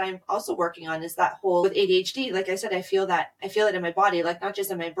something that I'm also working on, is that whole with ADHD. Like I said, I feel it in my body, like not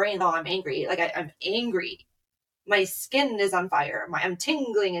just in my brain. Oh, I'm angry. Like I'm angry. My skin is on fire. I'm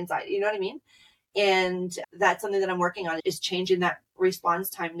tingling inside. You know what I mean? And that's something that I'm working on, is changing that response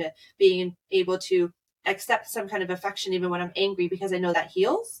time to being able to accept some kind of affection even when I'm angry, because I know that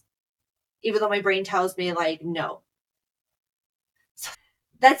heals, even though my brain tells me like, no. So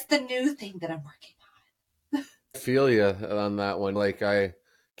that's the new thing that I'm working on. I feel you on that one. Like I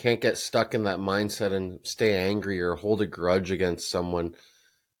can't get stuck in that mindset and stay angry or hold a grudge against someone.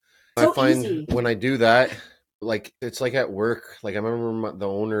 So I find easy. when I do that, like it's like at work. Like I remember the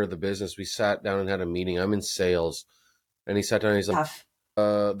owner of the business, we sat down and had a meeting. I'm in sales, and he sat down and he's like, Tough.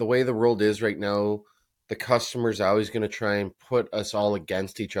 the way the world is right now, the customer's always going to try and put us all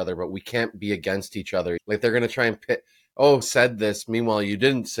against each other, but we can't be against each other. Like they're going to try and pit, oh, said this, meanwhile you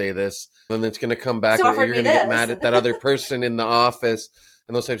didn't say this. And then it's going to come back, So and you're offered me going to get this. mad at that other person in the office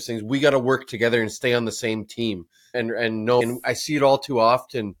and those types of things. We got to work together and stay on the same team. And no, and I see it all too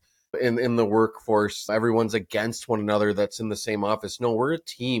often in the workforce. Everyone's against one another that's in the same office. No, we're a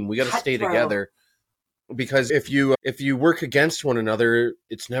team. We got to stay together. Because if you work against one another,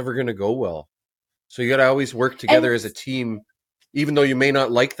 it's never going to go well. So you got to always work together as a team, even though you may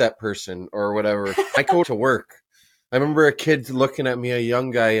not like that person or whatever. I go to work. I remember a kid looking at me, a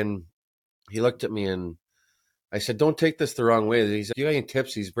young guy, and he looked at me and I said, don't take this the wrong way. He said, you got any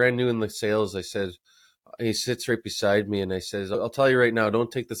tips? He's brand new in the sales. I said, he sits right beside me and I says, I'll tell you right now,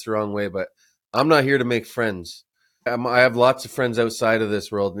 don't take this the wrong way, but I'm not here to make friends. I have lots of friends outside of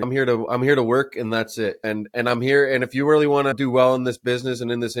this world. I'm here to work, and that's it. And I'm here. And if you really want to do well in this business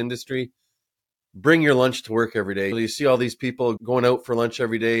and in this industry, bring your lunch to work every day. You see all these people going out for lunch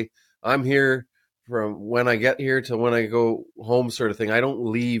every day. I'm here from when I get here to when I go home, sort of thing. I don't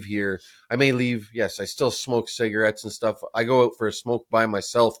leave here. I may leave. Yes, I still smoke cigarettes and stuff. I go out for a smoke by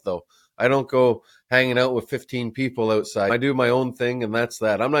myself, though. I don't go hanging out with 15 people outside. I do my own thing, and that's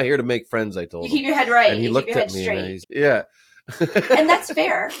that. I'm not here to make friends, I told him. You keep your head right. And he looked at me. And And that's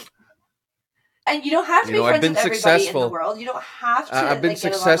fair. And you don't have to be friends with everybody in the world. You don't have to I've been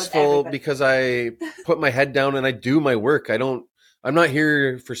successful because I put my head down and I do my work. I'm not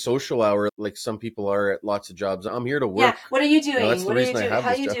here for social hour like some people are at lots of jobs. I'm here to work. Yeah. What are you doing? That's the reason I have this job. How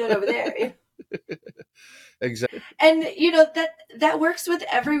are you doing over there? Exactly. And that works with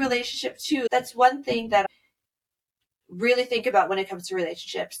every relationship too. That's one thing that I really think about when it comes to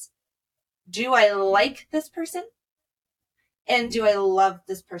relationships. Do I like this person? And do I love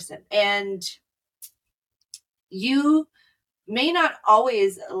this person? And you may not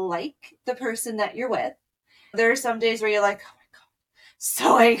always like the person that you're with. There are some days where you're like, oh my God,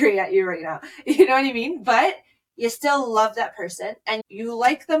 so angry at you right now. You know what I mean? But you still love that person and you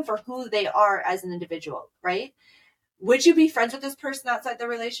like them for who they are as an individual, right? Would you be friends with this person outside the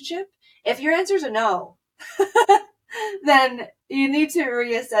relationship? If your answer is a no, then you need to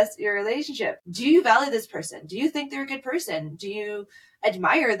reassess your relationship. Do you value this person? Do you think they're a good person? Do you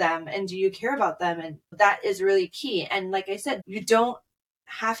admire them and do you care about them? And that is really key. And like I said, you don't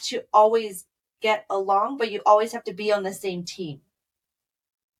have to always get along, but you always have to be on the same team.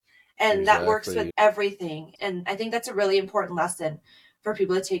 And that works with everything. And I think that's a really important lesson for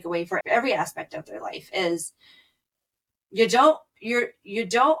people to take away for every aspect of their life is you don't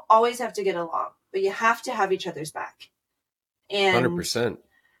always have to get along, but you have to have each other's back. And 100%.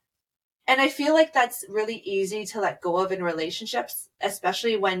 And I feel like that's really easy to let go of in relationships,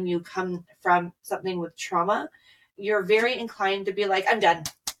 especially when you come from something with trauma. You're very inclined to be like, I'm done.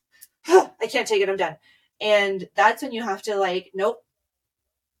 I can't take it. I'm done. And that's when you have to like, nope,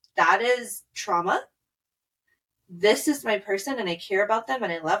 that is trauma. This is my person and I care about them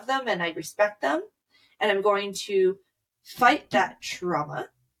and I love them and I respect them. And I'm going to fight that trauma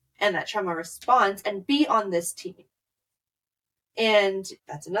and that trauma response and be on this team. And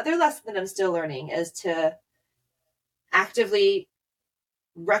that's another lesson that I'm still learning is to actively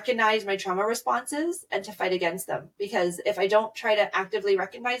recognize my trauma responses and to fight against them. Because if I don't try to actively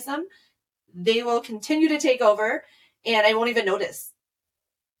recognize them, they will continue to take over and I won't even notice.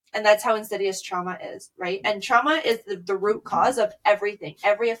 And that's how insidious trauma is, right? And trauma is the root cause of everything,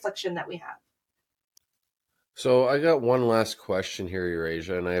 every affliction that we have. So I got one last question here,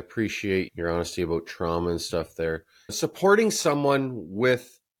 Euraysia, and I appreciate your honesty about trauma and stuff there. Supporting someone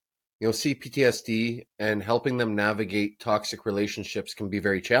with, CPTSD and helping them navigate toxic relationships can be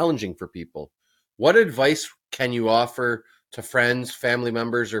very challenging for people. What advice can you offer to friends, family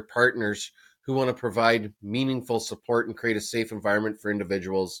members, or partners who want to provide meaningful support and create a safe environment for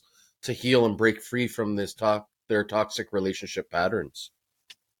individuals to heal and break free from their toxic relationship patterns?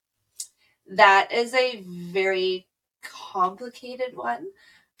 That is a very complicated one.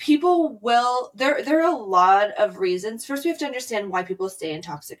 People will, there are a lot of reasons. First, we have to understand why people stay in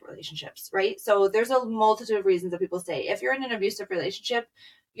toxic relationships, right? So there's a multitude of reasons that people stay. If you're in an abusive relationship,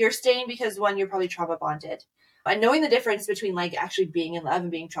 you're staying because one, you're probably trauma bonded. And knowing the difference between like actually being in love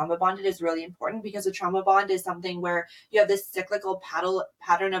and being trauma bonded is really important because a trauma bond is something where you have this cyclical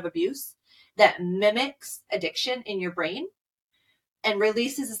pattern of abuse that mimics addiction in your brain and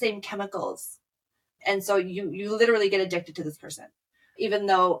releases the same chemicals. And so you literally get addicted to this person, even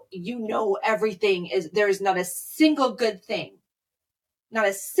though everything is, there is not a single good thing,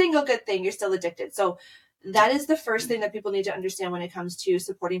 you're still addicted. So that is the first thing that people need to understand when it comes to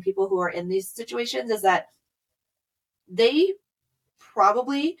supporting people who are in these situations is that they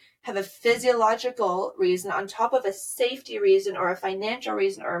probably have a physiological reason on top of a safety reason or a financial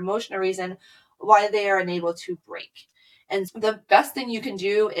reason or emotional reason why they are unable to break. And the best thing you can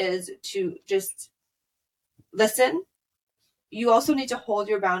do is to just listen. You also need to hold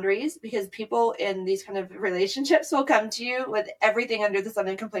your boundaries because people in these kind of relationships will come to you with everything under the sun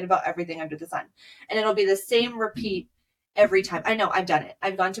and complain about everything under the sun. And it'll be the same repeat every time. I know, I've done it.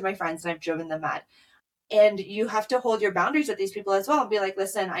 I've gone to my friends and I've driven them mad. And you have to hold your boundaries with these people as well and be like,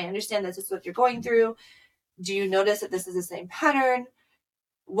 listen, I understand this is what you're going through. Do you notice that this is the same pattern?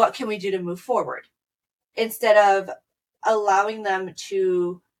 What can we do to move forward? Instead of allowing them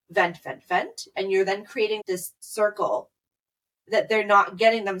to vent, and you're then creating this circle that they're not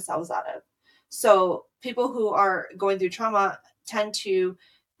getting themselves out of. So people who are going through trauma tend to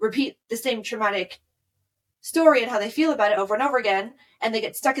repeat the same traumatic story and how they feel about it over and over again, and they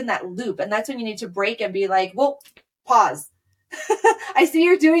get stuck in that loop. And that's when you need to break and be like, well, pause. I see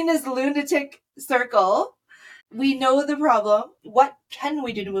you're doing this lunatic circle. We know the problem. What can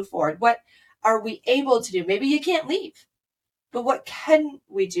we do to move forward? What are we able to do? Maybe you can't leave, but what can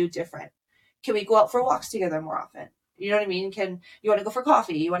we do different? Can we go out for walks together more often? You know what I mean? You want to go for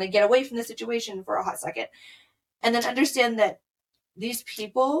coffee? You want to get away from the situation for a hot second? And then understand that these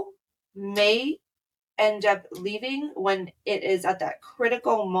people may end up leaving when it is at that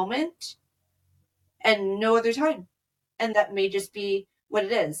critical moment and no other time. And that may just be what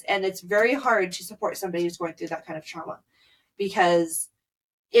it is. And it's very hard to support somebody who's going through that kind of trauma because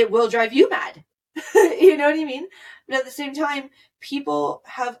it will drive you mad. You know what I mean? But at the same time, people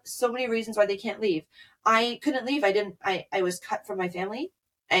have so many reasons why they can't leave. I couldn't leave. I was cut from my family.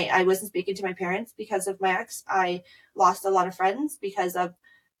 I wasn't speaking to my parents because of my ex. I lost a lot of friends because of,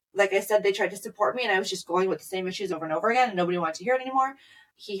 like I said, they tried to support me and I was just going with the same issues over and over again and nobody wanted to hear it anymore.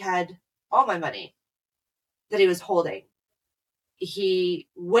 He had all my money that he was holding. He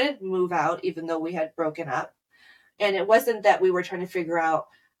wouldn't move out even though we had broken up. And it wasn't that we were trying to figure out,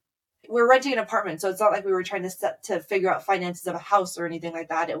 we're renting an apartment. So it's not like we were trying to figure out finances of a house or anything like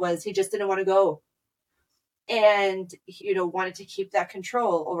that. It was, he just didn't want to go. And, wanted to keep that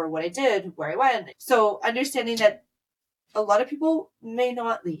control over what I did, where I went. So understanding that a lot of people may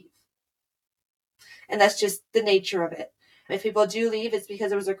not leave. And that's just the nature of it. If people do leave, it's because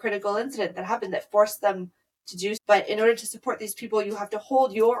there was a critical incident that happened that forced them to do. But in order to support these people, you have to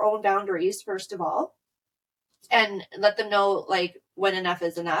hold your own boundaries, first of all, and let them know, like, when enough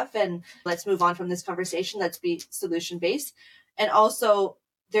is enough. And let's move on from this conversation. Let's be solution based. And also,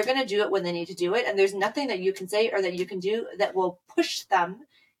 they're going to do it when they need to do it. And there's nothing that you can say or that you can do that will push them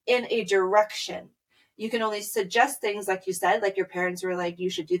in a direction. You can only suggest things, like you said, like your parents were like, you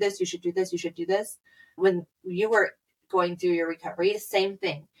should do this, you should do this, you should do this. When you were going through your recovery, same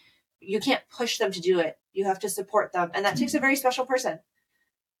thing. You can't push them to do it. You have to support them. And that takes a very special person.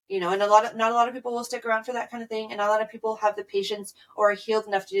 And not a lot of people will stick around for that kind of thing. And not a lot of people have the patience or are healed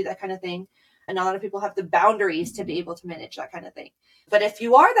enough to do that kind of thing. And not a lot of people have the boundaries to be able to manage that kind of thing. But if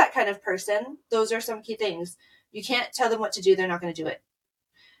you are that kind of person, those are some key things. You can't tell them what to do. They're not going to do it.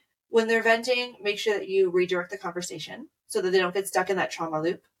 When they're venting, make sure that you redirect the conversation so that they don't get stuck in that trauma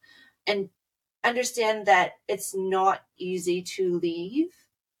loop. And understand that it's not easy to leave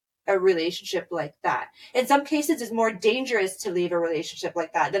a relationship like that. In some cases, it's more dangerous to leave a relationship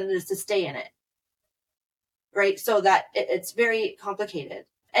like that than it is to stay in it. Right? So that it's very complicated.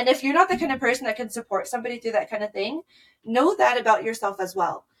 And if you're not the kind of person that can support somebody through that kind of thing, know that about yourself as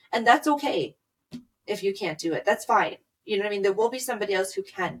well. And that's okay if you can't do it. That's fine. You know what I mean? There will be somebody else who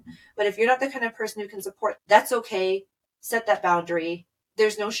can. But if you're not the kind of person who can support, that's okay. Set that boundary.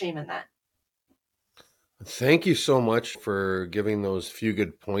 There's no shame in that. Thank you so much for giving those few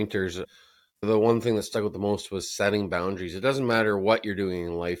good pointers. The one thing that stuck with the most was setting boundaries. It doesn't matter what you're doing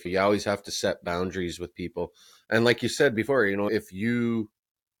in life. You always have to set boundaries with people. And like you said before, if you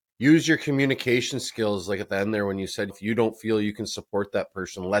use your communication skills, like at the end there when you said, if you don't feel you can support that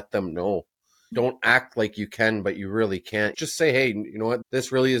person, let them know. Don't act like you can, but you really can't. Just say, hey, you know what?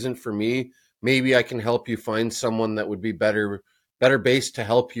 This really isn't for me. Maybe I can help you find someone that would be better based to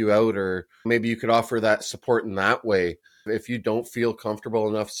help you out, or maybe you could offer that support in that way if you don't feel comfortable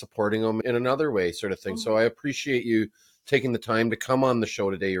enough supporting them in another way, sort of thing. So I appreciate you taking the time to come on the show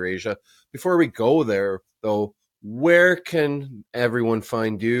today, Euraysia. Before we go there, though, where can everyone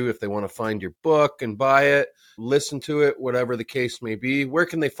find you if they want to find your book and buy it, listen to it, whatever the case may be? Where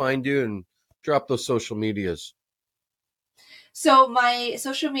can they find you, and drop those social medias? So my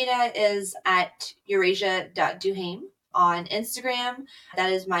social media is at Euraysia.Duhaime on Instagram.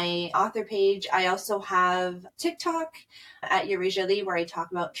 That is my author page. I also have TikTok at Euraysia Lee, where I talk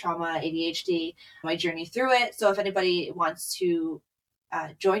about trauma, ADHD, my journey through it. So if anybody wants to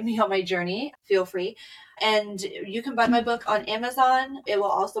join me on my journey, feel free. And you can buy my book on Amazon. It will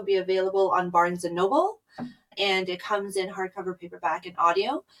also be available on Barnes & Noble. And it comes in hardcover, paperback, and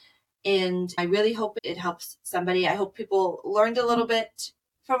audio. And I really hope it helps somebody. I hope people learned a little bit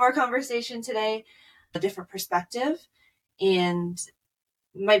from our conversation today, a different perspective. And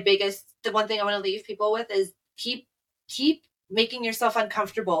the one thing I want to leave people with is keep making yourself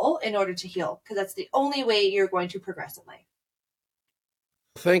uncomfortable in order to heal, because that's the only way you're going to progress in life.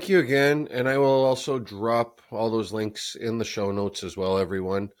 Thank you again. And I will also drop all those links in the show notes as well,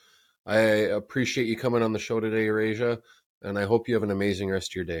 everyone. I appreciate you coming on the show today, Euraysia, and I hope you have an amazing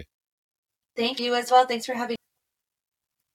rest of your day. Thank you as well. Thanks for having